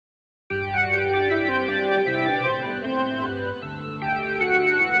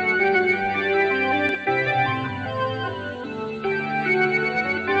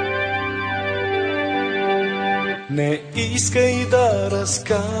Искай да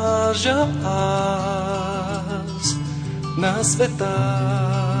разкажа аз на света,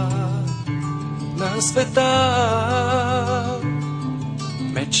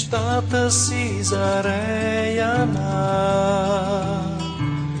 мечтата си зареяна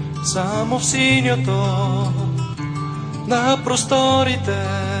само в синьото на просторите.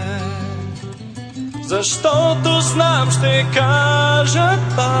 Защото знам, ще кажа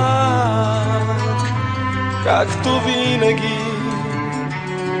пак, както винаги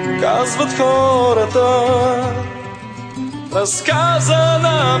казват хората, разказа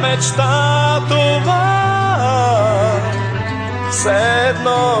на мечта това, все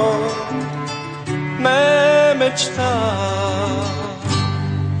едно не мечта.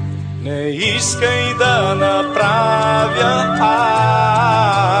 Не искай да направя аз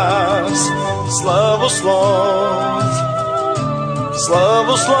славослов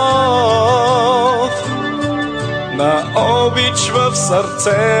на обич в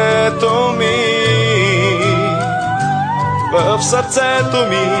сърцето ми,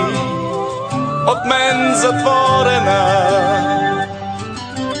 от мен затворена.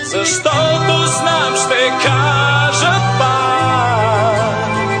 Защото знам, ще кажа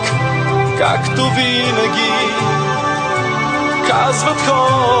пак, както винаги казват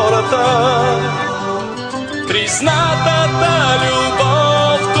хората, признатата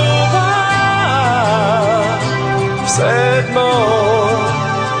любов това все едно